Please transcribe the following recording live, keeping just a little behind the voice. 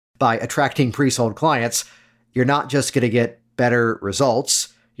by attracting pre-sold clients, you're not just going to get better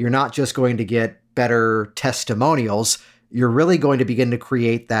results. You're not just going to get better testimonials. You're really going to begin to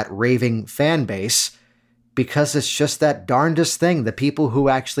create that raving fan base, because it's just that darndest thing. The people who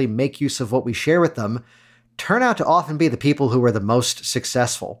actually make use of what we share with them turn out to often be the people who are the most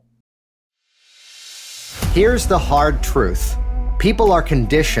successful. Here's the hard truth. People are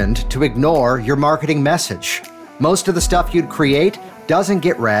conditioned to ignore your marketing message. Most of the stuff you'd create doesn't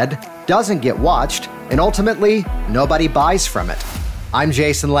get read, doesn't get watched, and ultimately, nobody buys from it. I'm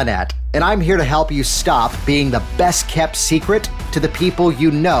Jason Linett, and I'm here to help you stop being the best-kept secret to the people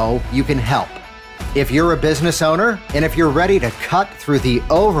you know you can help. If you're a business owner, and if you're ready to cut through the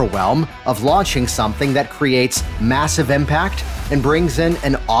overwhelm of launching something that creates massive impact and brings in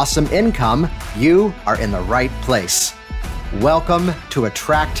an awesome income, you are in the right place. Welcome to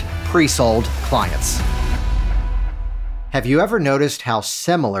Attract Pre-Sold Clients. Have you ever noticed how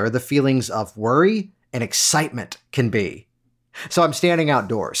similar the feelings of worry and excitement can be? So I'm standing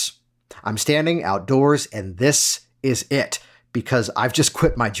outdoors. And this is it, because I've just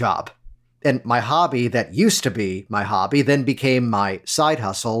quit my job. And my hobby that used to be my hobby then became my side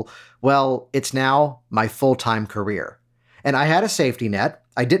hustle. Well, it's now my full-time career. And I had a safety net.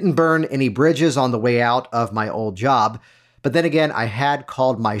 I didn't burn any bridges on the way out of my old job. But then again, I had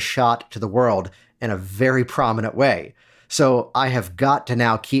called my shot to the world in a very prominent way. So I have got to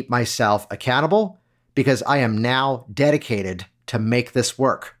now keep myself accountable, because I am now dedicated to make this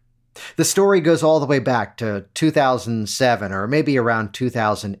work. The story goes all the way back to 2007 or maybe around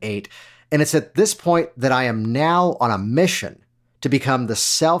 2008. And it's at this point that I am now on a mission to become the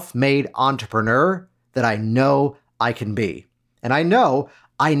self-made entrepreneur that I know I can be. And I know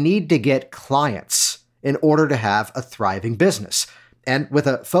I need to get clients in order to have a thriving business. And with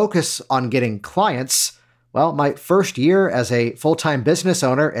a focus on getting clients, well, my first year as a full-time business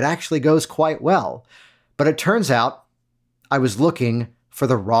owner, it actually goes quite well. But it turns out I was looking for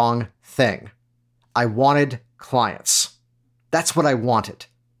the wrong thing. I wanted clients. That's what I wanted.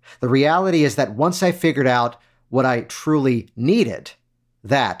 The reality is that once I figured out what I truly needed,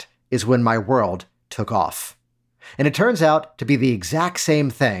 that is when my world took off. And it turns out to be the exact same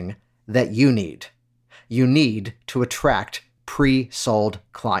thing that you need. You need to attract pre-sold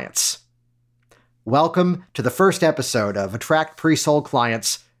clients. Welcome to the first episode of Attract Pre-Sold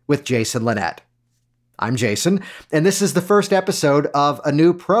Clients with Jason Linett. I'm Jason, and this is the first episode of a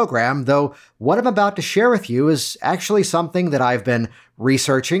new program, though what I'm about to share with you is actually something that I've been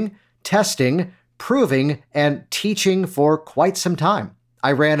researching, testing, proving, and teaching for quite some time.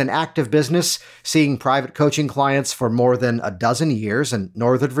 I ran an active business seeing private coaching clients for more than a dozen years in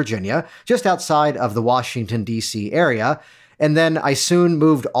Northern Virginia, just outside of the Washington, D.C. area, and then I soon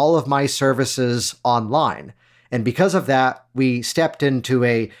moved all of my services online. And because of that, we stepped into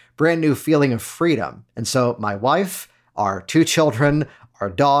a brand new feeling of freedom. And so my wife, our two children, our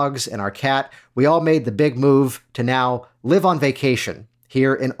dogs, and our cat, we all made the big move to now live on vacation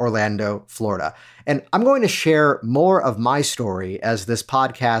here in Orlando, Florida. And I'm going to share more of my story as this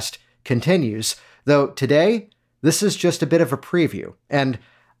podcast continues, though today, this is just a bit of a preview. And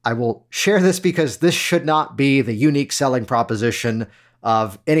I will share this because this should not be the unique selling proposition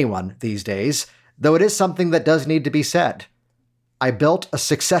of anyone these days, though it is something that does need to be said. I built a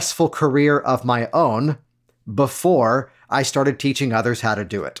successful career of my own before I started teaching others how to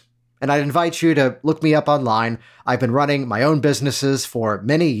do it. And I'd invite you to look me up online. I've been running my own businesses for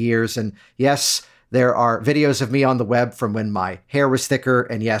many years. And yes, there are videos of me on the web from when my hair was thicker.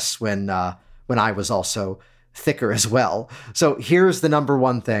 And yes, when I was also thicker as well. So here's the number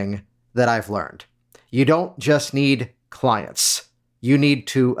one thing that I've learned. You don't just need clients. You need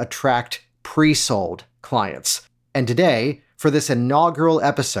to attract pre-sold clients. And today, for this inaugural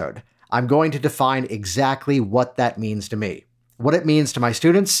episode, I'm going to define exactly what that means to me, what it means to my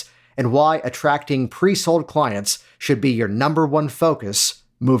students, and why attracting pre-sold clients should be your number one focus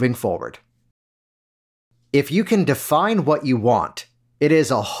moving forward. If you can define what you want, it is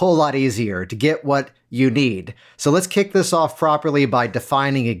a whole lot easier to get what you need. So let's kick this off properly by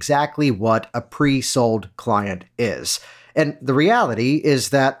defining exactly what a pre-sold client is. And the reality is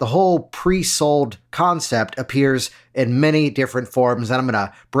that the whole pre-sold concept appears in many different forms, and I'm going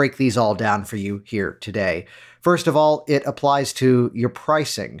to break these all down for you here today. First of all, it applies to your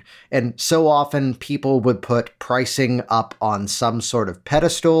pricing. And so often people would put pricing up on some sort of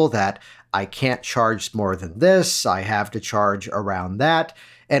pedestal that I can't charge more than this, I have to charge around that.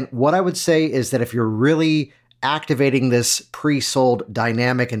 And what I would say is that if you're really activating this pre-sold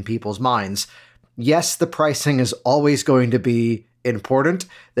dynamic in people's minds, yes, the pricing is always going to be important.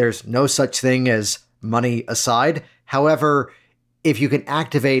 There's no such thing as money aside. However, if you can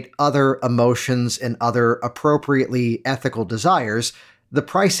activate other emotions and other appropriately ethical desires, the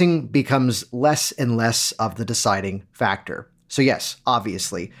pricing becomes less and less of the deciding factor. So yes,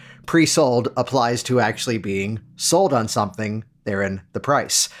 obviously, pre-sold applies to actually being sold on something, therein the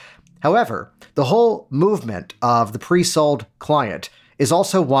price. However, the whole movement of the pre-sold client is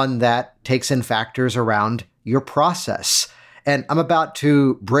also one that takes in factors around your process. And I'm about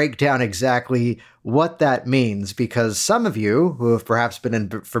to break down exactly what that means, because some of you who have perhaps been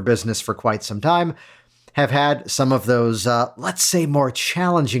in for business for quite some time have had some of those, let's say, more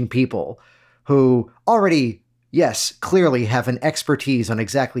challenging people who already, yes, clearly have an expertise on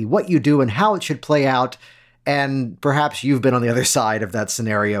exactly what you do and how it should play out. And perhaps you've been on the other side of that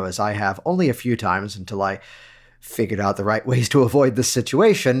scenario, as I have, only a few times until I figured out the right ways to avoid this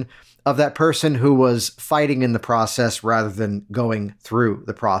situation, of that person who was fighting in the process rather than going through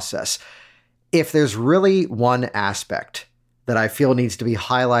the process. If there's really one aspect that I feel needs to be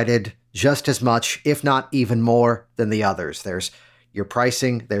highlighted just as much, if not even more, than the others, there's your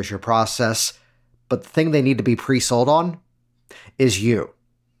pricing, there's your process, but the thing they need to be pre-sold on is you.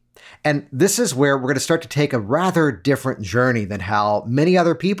 And this is where we're going to start to take a rather different journey than how many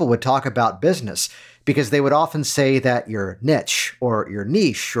other people would talk about business, because they would often say that your niche or your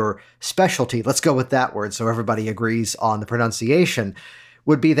niche or specialty, let's go with that word so everybody agrees on the pronunciation,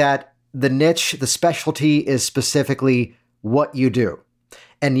 would be that the niche, the specialty is specifically what you do.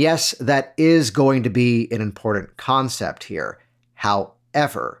 And yes, that is going to be an important concept here.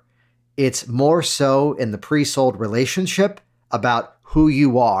 However, it's more so in the pre-sold relationship about who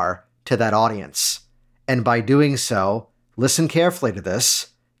you are to that audience. And by doing so, listen carefully to this,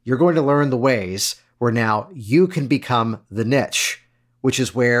 you're going to learn the ways where now you can become the niche, which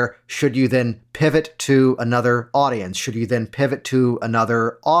is where, should you then pivot to another audience, should you then pivot to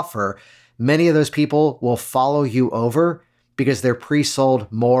another offer, many of those people will follow you over because they're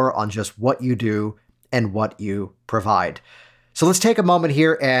pre-sold more on just what you do and what you provide. So let's take a moment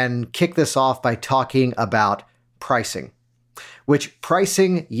here and kick this off by talking about pricing. Which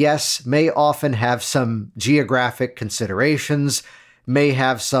pricing, yes, may often have some geographic considerations, may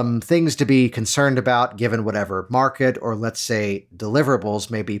have some things to be concerned about given whatever market or, let's say,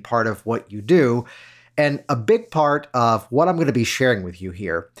 deliverables may be part of what you do. And a big part of what I'm going to be sharing with you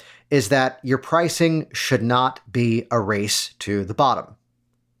here is that your pricing should not be a race to the bottom.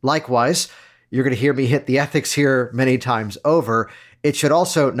 Likewise, you're going to hear me hit the ethics here many times over. It should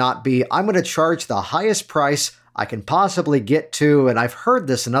also not be, I'm going to charge the highest price I can possibly get to, and I've heard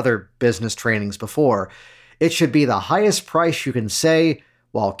this in other business trainings before. It should be the highest price you can say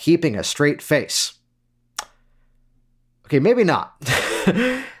while keeping a straight face. Okay, maybe not.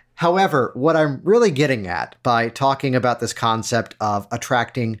 However, what I'm really getting at by talking about this concept of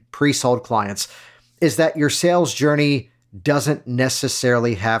attracting pre-sold clients is that your sales journey doesn't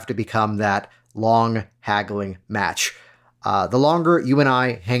necessarily have to become that long haggling match. The longer you and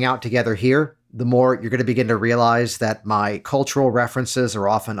I hang out together here, the more you're going to begin to realize that my cultural references are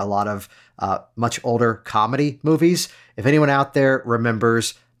often a lot of much older comedy movies. If anyone out there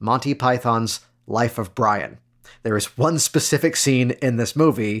remembers Monty Python's Life of Brian, there is one specific scene in this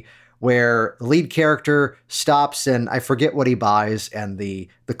movie where the lead character stops and I forget what he buys, and the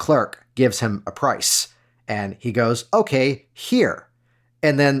clerk gives him a price. And he goes, okay, here.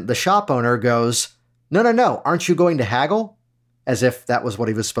 And then the shop owner goes, no, aren't you going to haggle? As if that was what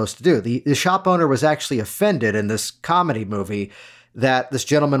he was supposed to do. The shop owner was actually offended in this comedy movie that this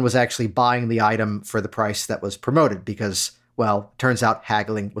gentleman was actually buying the item for the price that was promoted because, well, turns out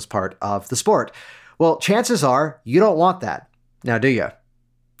haggling was part of the sport. Well, chances are you don't want that. Now, do you?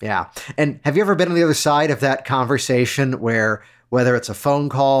 Yeah. And have you ever been on the other side of that conversation where, whether it's a phone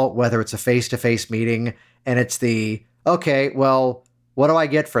call, whether it's a face-to-face meeting, and it's the, okay, well, what do I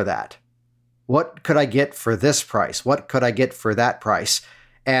get for that? What could I get for this price? What could I get for that price?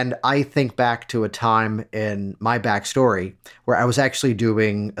 And I think back to a time in my backstory where I was actually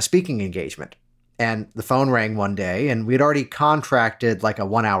doing a speaking engagement. And the phone rang one day, and we'd already contracted like a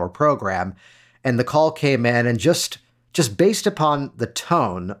 1-hour program. And the call came in, and just based upon the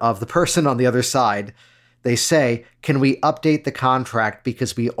tone of the person on the other side, they say, can we update the contract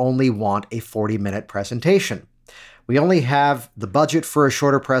because we only want a 40-minute presentation? We only have the budget for a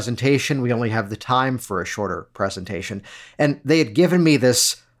shorter presentation. We only have the time for a shorter presentation. And they had given me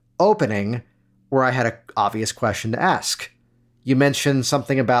this opening where I had an obvious question to ask. You mentioned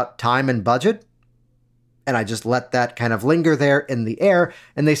something about time and budget? And I just let that kind of linger there in the air.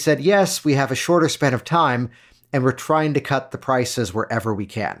 And they said, yes, we have a shorter span of time, and we're trying to cut the prices wherever we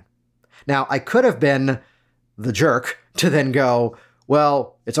can. Now, I could have been the jerk to then go,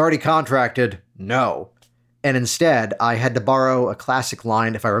 well, it's already contracted. No. And instead, I had to borrow a classic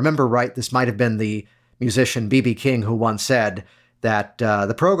line. If I remember right, this might have been the musician B.B. King who once said that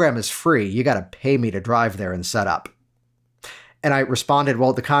the program is free. You got to pay me to drive there and set up. And I responded,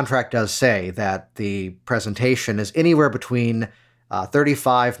 well, the contract does say that the presentation is anywhere between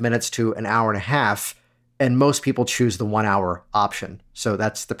 35 minutes to an hour and a half, and most people choose the 1 hour option. So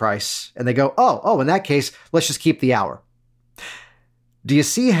that's the price. And they go, oh, in that case, let's just keep the hour. Do you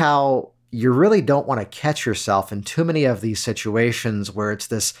see how you really don't want to catch yourself in too many of these situations where it's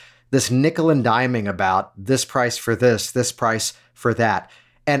this nickel and diming about this price for this price for that?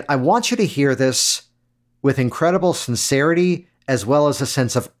 And I want you to hear this with incredible sincerity as well as a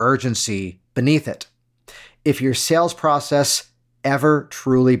sense of urgency beneath it. If your sales process ever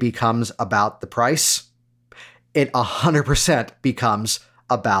truly becomes about the price, it 100% becomes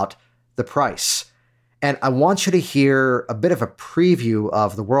about the price. And I want you to hear a bit of a preview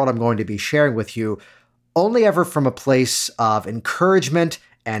of the world I'm going to be sharing with you, only ever from a place of encouragement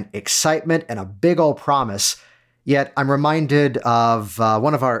and excitement and a big old promise. Yet I'm reminded of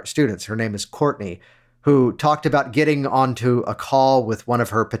one of our students, her name is Courtney, who talked about getting onto a call with one of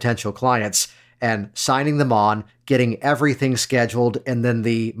her potential clients and signing them on, getting everything scheduled, and then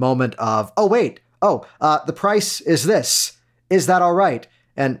the moment of, the price is this. Is that all right?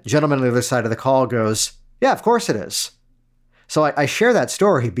 And gentleman on the other side of the call goes, yeah, of course it is. So I share that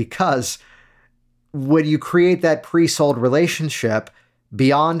story because when you create that pre-sold relationship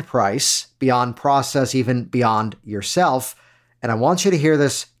beyond price, beyond process, even beyond yourself, and I want you to hear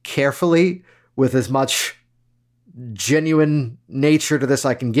this carefully with as much genuine nature to this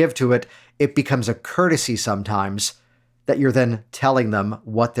I can give to it, it becomes a courtesy sometimes that you're then telling them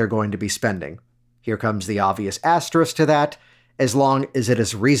what they're going to be spending. Here comes the obvious asterisk to that, as long as it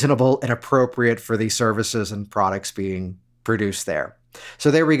is reasonable and appropriate for the services and products being produced there.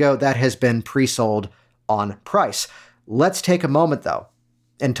 So there we go. That has been pre-sold on price. Let's take a moment, though,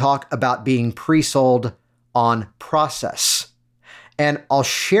 and talk about being pre-sold on process. And I'll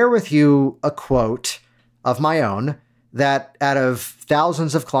share with you a quote of my own that out of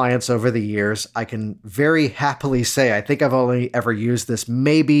thousands of clients over the years, I can very happily say, I think I've only ever used this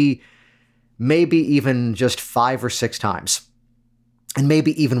maybe even just 5 or 6 times. And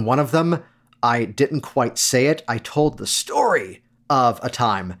maybe even one of them, I didn't quite say it. I told the story of a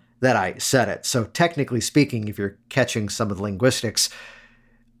time that I said it. So technically speaking, if you're catching some of the linguistics,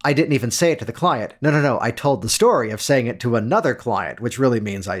 I didn't even say it to the client. No. I told the story of saying it to another client, which really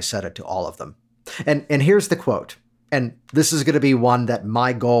means I said it to all of them. And here's the quote. And this is going to be one that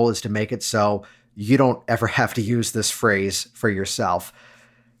my goal is to make it so you don't ever have to use this phrase for yourself.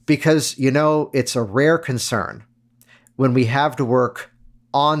 Because, it's a rare concern when we have to work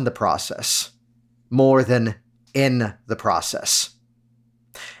on the process more than in the process.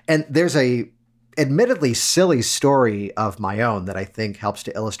 And there's a admittedly silly story of my own that I think helps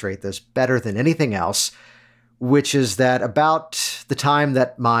to illustrate this better than anything else, which is that about the time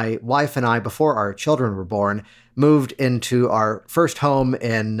that my wife and I, before our children were born, moved into our first home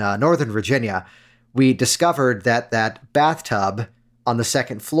in Northern Virginia, we discovered that bathtub on the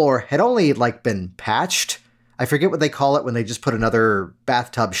second floor had only been patched. I forget what they call it when they just put another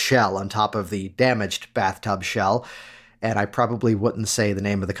bathtub shell on top of the damaged bathtub shell. And I probably wouldn't say the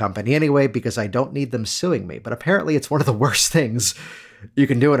name of the company anyway, because I don't need them suing me. But apparently it's one of the worst things you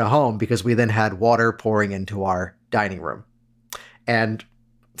can do in a home, because we then had water pouring into our dining room. And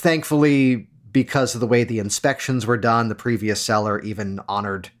thankfully, because of the way the inspections were done, the previous seller even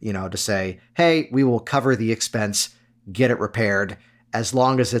honored, to say, hey, we will cover the expense, get it repaired, as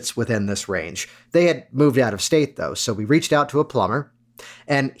long as it's within this range. They had moved out of state, though, so we reached out to a plumber,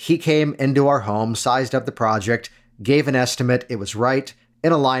 and he came into our home, sized up the project, gave an estimate. It was right,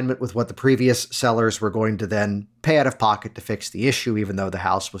 in alignment with what the previous sellers were going to then pay out of pocket to fix the issue, even though the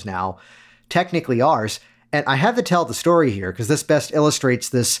house was now technically ours. And I had to tell the story here because this best illustrates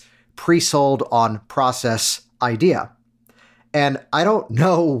this pre-sold on process idea. And I don't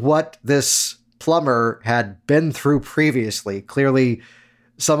know what this plumber had been through previously. Clearly,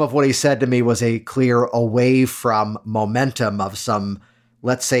 some of what he said to me was a clear away from momentum of some,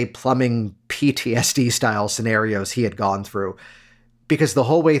 let's say, plumbing PTSD style scenarios he had gone through. Because the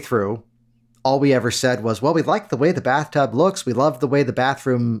whole way through, all we ever said was, well, we like the way the bathtub looks. We love the way the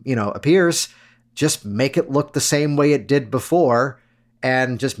bathroom, appears. Just make it look the same way it did before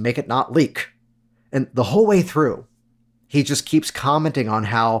and just make it not leak. And the whole way through, he just keeps commenting on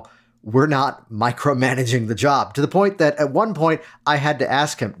how we're not micromanaging the job, to the point that at one point I had to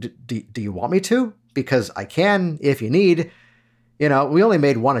ask him, do you want me to? Because I can if you need. We only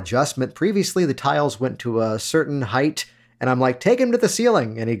made one adjustment. Previously, the tiles went to a certain height, and I'm like, take him to the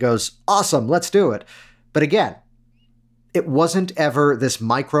ceiling. And he goes, awesome, let's do it. But again, it wasn't ever this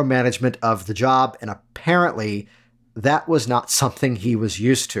micromanagement of the job, and apparently that was not something he was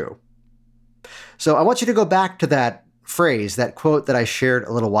used to. So I want you to go back to that phrase, that quote that I shared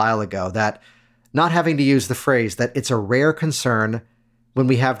a little while ago, that not having to use the phrase that it's a rare concern when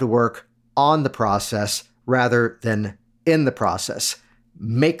we have to work on the process rather than in the process.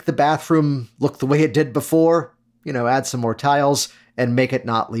 Make the bathroom look the way it did before, add some more tiles and make it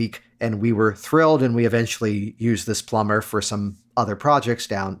not leak. And we were thrilled, and we eventually used this plumber for some other projects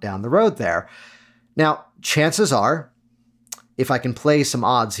down the road there. Now, chances are, if I can play some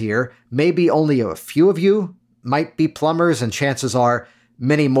odds here, maybe only a few of you might be plumbers, and chances are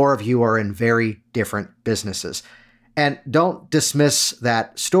many more of you are in very different businesses. And don't dismiss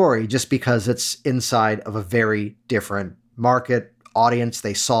that story just because it's inside of a very different market audience.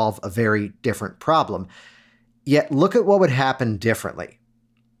 They solve a very different problem. Yet look at what would happen differently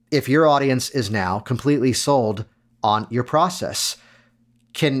if your audience is now completely sold on your process.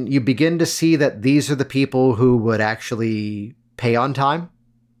 Can you begin to see that these are the people who would actually pay on time,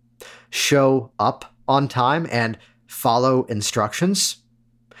 show up on time, and follow instructions?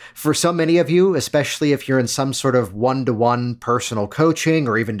 For so many of you, especially if you're in some sort of one-to-one personal coaching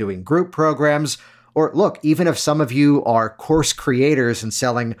or even doing group programs, or look, even if some of you are course creators and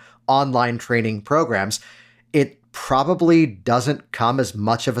selling online training programs, it probably doesn't come as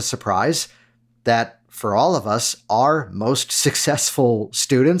much of a surprise that for all of us, our most successful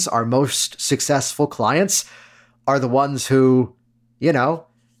students, our most successful clients are the ones who,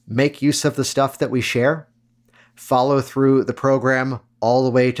 make use of the stuff that we share, follow through the program all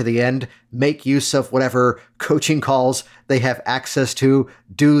the way to the end, make use of whatever coaching calls they have access to,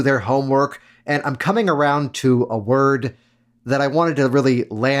 do their homework. And I'm coming around to a word that I wanted to really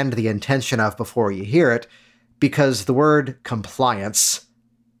land the intention of before you hear it, because the word compliance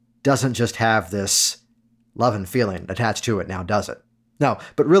doesn't just have this love and feeling attached to it now, does it? No,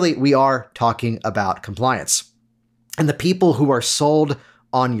 but really we are talking about compliance. And the people who are sold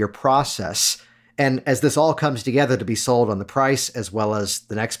on your process, and as this all comes together to be sold on the price, as well as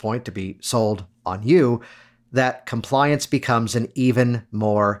the next point to be sold on you, that compliance becomes an even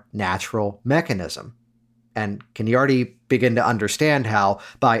more natural mechanism. And can you already begin to understand how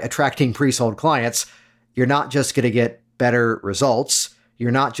by attracting pre-sold clients, you're not just going to get better results,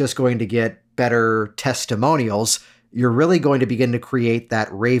 you're not just going to get better testimonials, you're really going to begin to create that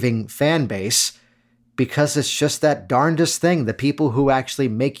raving fan base, because it's just that darndest thing. The people who actually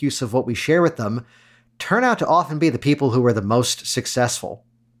make use of what we share with them turn out to often be the people who are the most successful.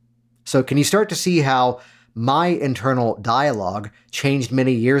 So can you start to see how my internal dialogue changed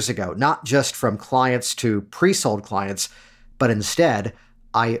many years ago, not just from clients to pre-sold clients, but instead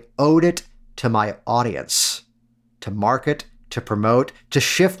I owed it to my audience to market, to promote, to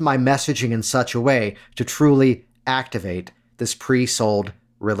shift my messaging in such a way to truly activate this pre-sold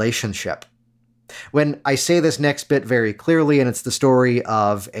relationship. When I say this next bit very clearly, and it's the story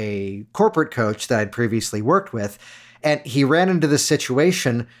of a corporate coach that I'd previously worked with, and he ran into this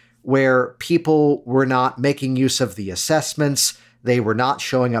situation where people were not making use of the assessments, they were not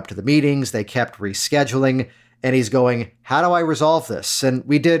showing up to the meetings, they kept rescheduling, and he's going, how do I resolve this? And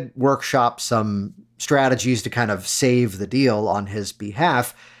we did workshop some strategies to kind of save the deal on his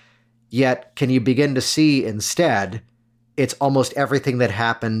behalf. Yet, can you begin to see instead, it's almost everything that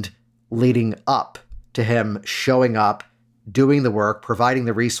happened leading up to him showing up, doing the work, providing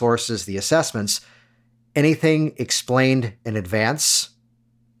the resources, the assessments. Anything explained in advance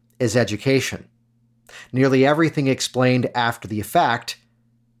is education. Nearly everything explained after the fact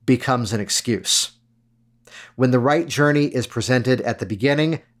becomes an excuse. When the right journey is presented at the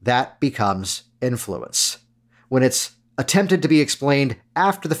beginning, that becomes influence. When it's attempted to be explained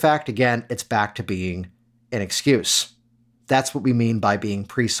after the fact, again, it's back to being an excuse. That's what we mean by being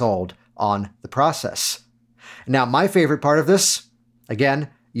pre-sold on the process. Now, my favorite part of this, again,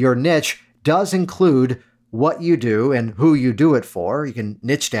 your niche does include what you do and who you do it for. You can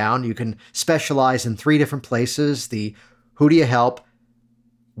niche down, you can specialize in 3 different places: the who do you help,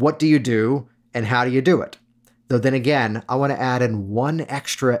 what do you do, and how do you do it. Though then again, I want to add in one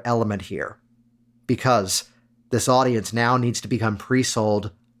extra element here, because this audience now needs to become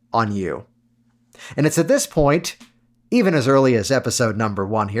pre-sold on you. And it's at this point, even as early as episode number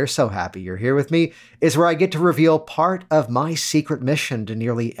 1 here, so happy you're here with me, is where I get to reveal part of my secret mission to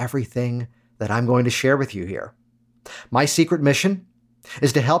nearly everything that I'm going to share with you here. My secret mission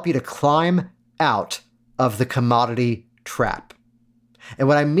is to help you to climb out of the commodity trap. And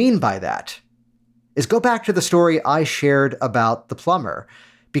what I mean by that is go back to the story I shared about the plumber.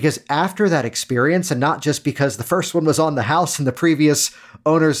 Because after that experience, and not just because the first one was on the house and the previous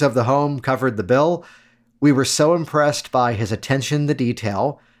owners of the home covered the bill, We were so impressed by his attention to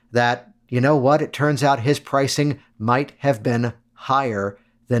detail that, you know what, it turns out his pricing might have been higher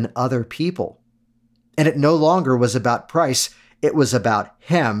than other people. And it no longer was about price, it was about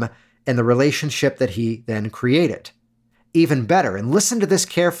him and the relationship that he then created. Even better, and listen to this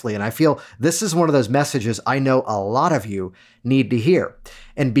carefully, and I feel this is one of those messages I know a lot of you need to hear.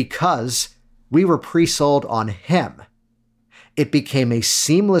 And because we were pre-sold on him, it became a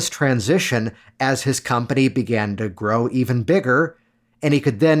seamless transition as his company began to grow even bigger, and he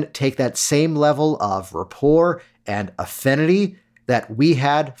could then take that same level of rapport and affinity that we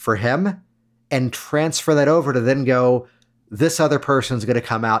had for him and transfer that over to then go, this other person's going to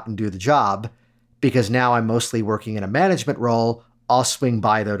come out and do the job because now I'm mostly working in a management role. I'll swing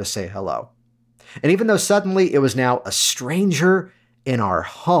by though to say hello. And even though suddenly it was now a stranger in our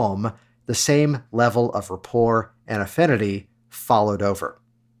home, the same level of rapport and affinity followed over.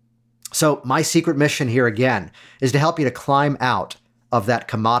 So my secret mission here again is to help you to climb out of that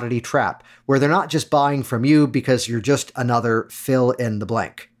commodity trap where they're not just buying from you because you're just another fill in the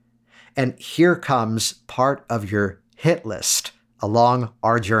blank. And here comes part of your hit list along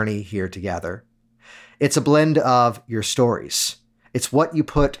our journey here together. It's a blend of your stories. It's what you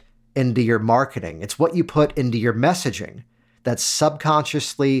put into your marketing. It's what you put into your messaging that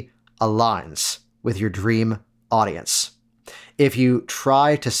subconsciously aligns with your dream audience. If you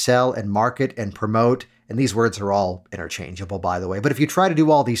try to sell and market and promote, and these words are all interchangeable, by the way, but if you try to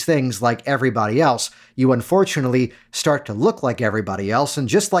do all these things like everybody else, you unfortunately start to look like everybody else. And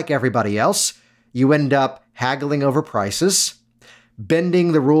just like everybody else, you end up haggling over prices,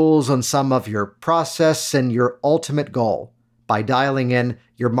 bending the rules on some of your process and your ultimate goal by dialing in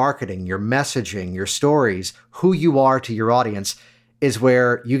your marketing, your messaging, your stories, who you are to your audience is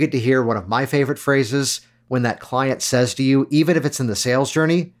where you get to hear one of my favorite phrases when that client says to you, even if it's in the sales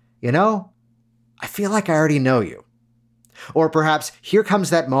journey, you know, I feel like I already know you. Or perhaps here comes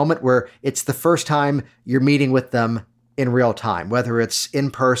that moment where it's the first time you're meeting with them in real time, whether it's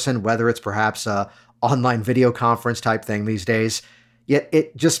in person, whether it's perhaps a online video conference type thing these days. Yet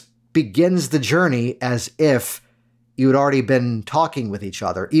it just begins the journey as if you had already been talking with each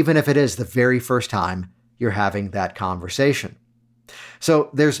other, even if it is the very first time you're having that conversation. So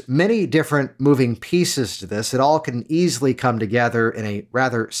there's many different moving pieces to this. It all can easily come together in a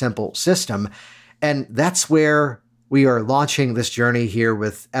rather simple system. And that's where we are launching this journey here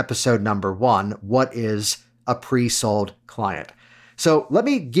with episode number 1. What is a pre-sold client? So let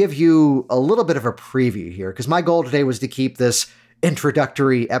me give you a little bit of a preview here, because my goal today was to keep this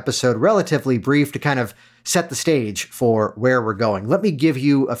introductory episode relatively brief to kind of set the stage for where we're going. Let me give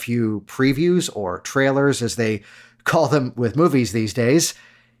you a few previews or trailers, as they call them with movies these days.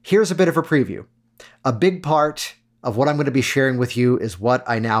 Here's a bit of a preview. A big part of what I'm going to be sharing with you is what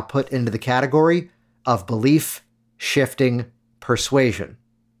I now put into the category of belief shifting persuasion.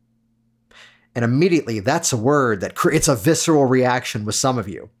 And immediately, that's a word that creates a visceral reaction with some of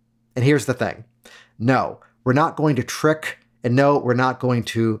you. And here's the thing. No, we're not going to trick, and no, we're not going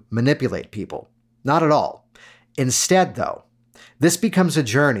to manipulate people. Not at all. Instead, though, this becomes a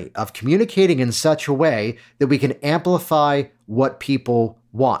journey of communicating in such a way that we can amplify what people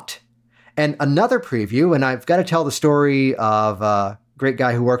want. And another preview, and I've got to tell the story of a great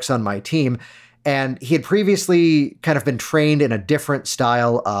guy who works on my team, and he had previously kind of been trained in a different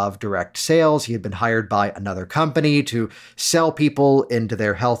style of direct sales. He had been hired by another company to sell people into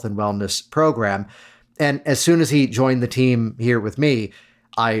their health and wellness program. And as soon as he joined the team here with me,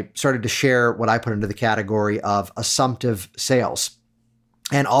 I started to share what I put into the category of assumptive sales.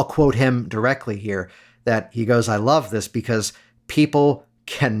 And I'll quote him directly here that he goes, "I love this because people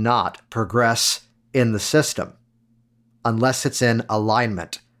cannot progress in the system unless it's in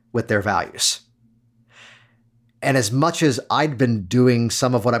alignment with their values." And as much as I'd been doing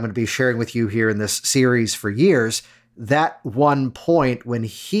some of what I'm going to be sharing with you here in this series for years, that one point when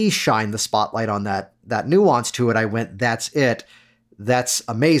he shined the spotlight on that nuance to it, I went, that's it. That's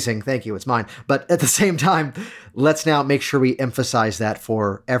amazing. Thank you. It's mine. But at the same time, let's now make sure we emphasize that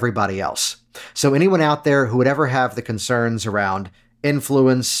for everybody else. So anyone out there who would ever have the concerns around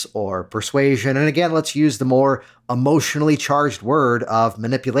influence or persuasion, and again, let's use the more emotionally charged word of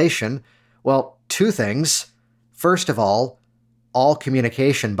manipulation. Well, two things. First of all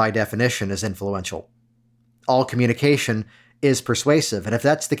communication by definition is influential. All communication is persuasive. And if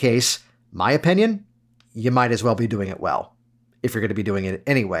that's the case, my opinion, you might as well be doing it well, if you're going to be doing it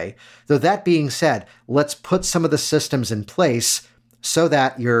anyway. Though that being said, let's put some of the systems in place so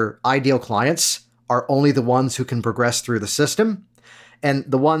that your ideal clients are only the ones who can progress through the system, and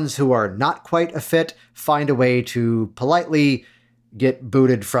the ones who are not quite a fit find a way to politely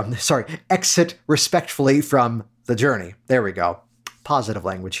exit respectfully from the journey. There we go. Positive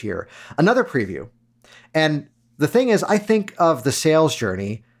language here. Another preview. And the thing is, I think of the sales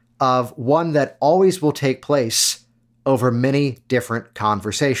journey of one that always will take place over many different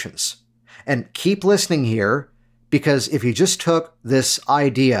conversations. And keep listening here, because if you just took this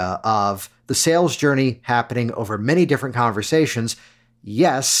idea of the sales journey happening over many different conversations,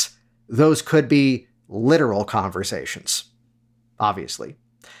 yes, those could be literal conversations, obviously.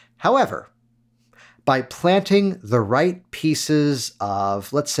 However, by planting the right pieces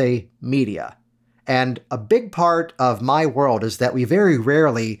of, let's say, media, and a big part of my world is that we very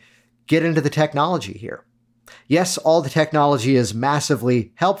rarely get into the technology here. Yes, all the technology is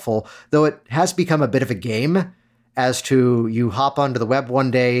massively helpful, though it has become a bit of a game as to you hop onto the web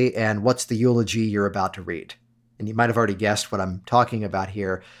one day and what's the eulogy you're about to read. And you might have already guessed what I'm talking about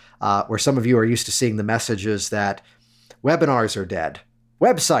here, where some of you are used to seeing the messages that webinars are dead,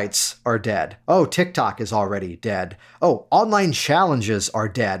 websites are dead, oh, TikTok is already dead, oh, online challenges are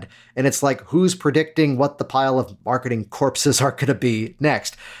dead, and it's like, who's predicting what the pile of marketing corpses are going to be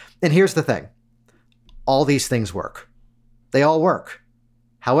next? And here's the thing. All these things work. They all work.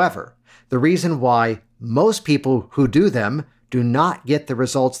 However, the reason why most people who do them do not get the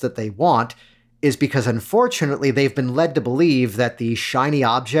results that they want is because, unfortunately, they've been led to believe that the shiny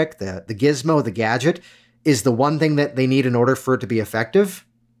object, the gizmo, the gadget, is the one thing that they need in order for it to be effective.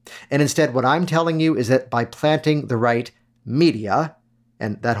 And instead, what I'm telling you is that by planting the right media,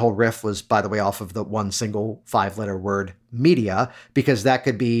 and that whole riff was, by the way, off of the one single 5-letter word, media, because that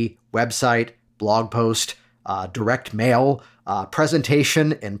could be website, blog post, direct mail,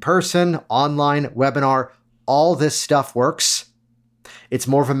 presentation in person, online, webinar, all this stuff works. It's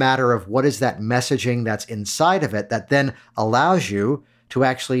more of a matter of what is that messaging that's inside of it that then allows you to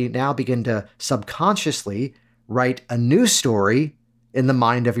actually now begin to subconsciously write a new story in the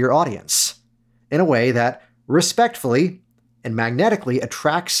mind of your audience in a way that respectfully and magnetically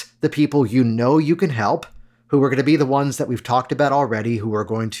attracts the people you know you can help, who are going to be the ones that we've talked about already, who are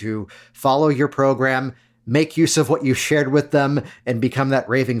going to follow your program, make use of what you shared with them, and become that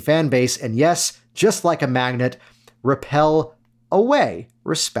raving fan base. And yes, just like a magnet, repel away,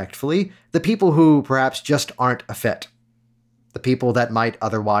 respectfully, the people who perhaps just aren't a fit. The people that might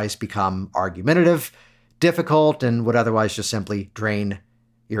otherwise become argumentative, difficult, and would otherwise just simply drain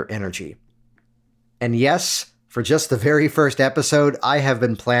your energy. And yes, for just the very first episode, I have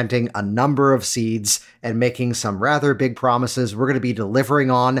been planting a number of seeds and making some rather big promises we're going to be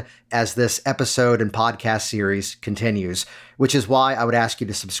delivering on as this episode and podcast series continues, which is why I would ask you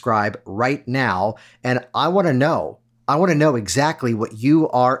to subscribe right now. And I want to know exactly what you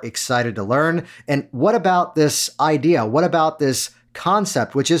are excited to learn. And what about this idea? What about this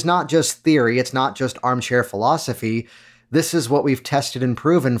concept, which is not just theory, it's not just armchair philosophy. This is what we've tested and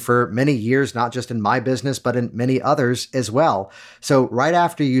proven for many years, not just in my business, but in many others as well. So right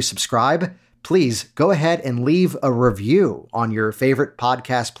after you subscribe, please go ahead and leave a review on your favorite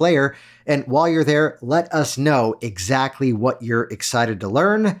podcast player. And while you're there, let us know exactly what you're excited to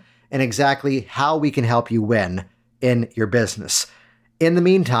learn and exactly how we can help you win in your business. In the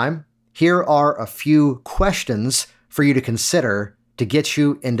meantime, here are a few questions for you to consider to get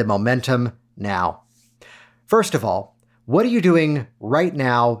you into momentum now. First of all, what are you doing right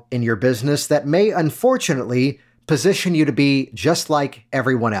now in your business that may unfortunately position you to be just like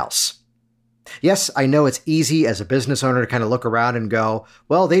everyone else? Yes, I know it's easy as a business owner to kind of look around and go,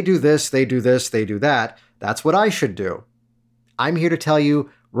 well, they do this, they do this, they do that. That's what I should do. I'm here to tell you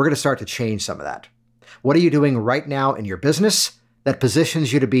we're going to start to change some of that. What are you doing right now in your business that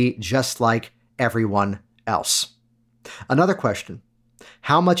positions you to be just like everyone else? Another question,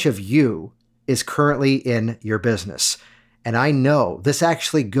 how much of you is currently in your business? And I know this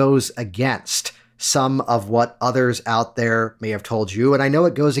actually goes against some of what others out there may have told you, and I know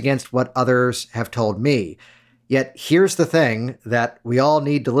it goes against what others have told me. Yet here's the thing that we all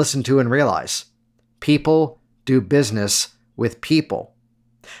need to listen to and realize. People do business with people.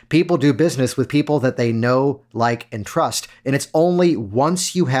 People do business with people that they know, like, and trust. And it's only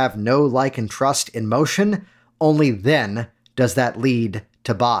once you have know, like, and trust in motion, only then does that lead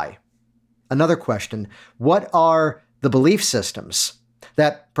to buy. Another question, what are the belief systems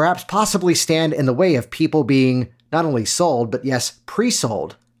that perhaps possibly stand in the way of people being not only sold, but yes,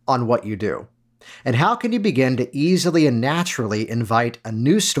 pre-sold on what you do? And how can you begin to easily and naturally invite a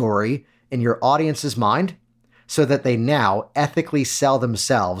new story in your audience's mind so that they now ethically sell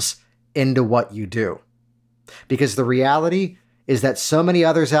themselves into what you do? Because the reality is that so many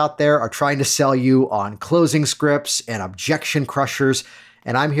others out there are trying to sell you on closing scripts and objection crushers,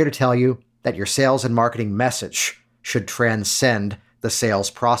 and I'm here to tell you that your sales and marketing message should transcend the sales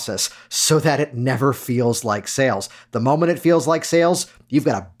process so that it never feels like sales. The moment it feels like sales, you've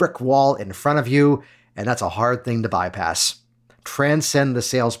got a brick wall in front of you, and that's a hard thing to bypass. Transcend the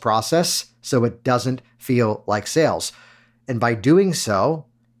sales process so it doesn't feel like sales. And by doing so,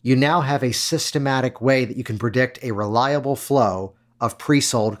 you now have a systematic way that you can predict a reliable flow of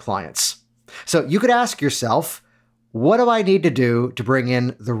pre-sold clients. So you could ask yourself, what do I need to do to bring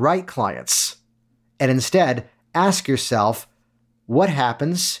in the right clients? And instead, ask yourself, what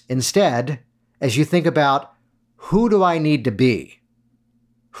happens instead as you think about, who do I need to be?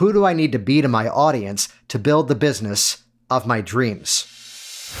 Who do I need to be to my audience to build the business of my dreams?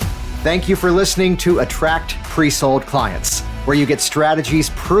 Thank you for listening to Attract Pre-Sold Clients, where you get strategies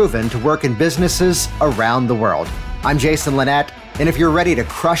proven to work in businesses around the world. I'm Jason Linett, and if you're ready to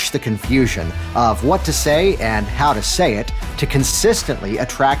crush the confusion of what to say and how to say it to consistently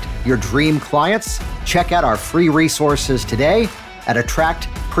attract your dream clients, check out our free resources today at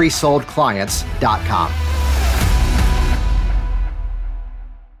attractpresoldclients.com.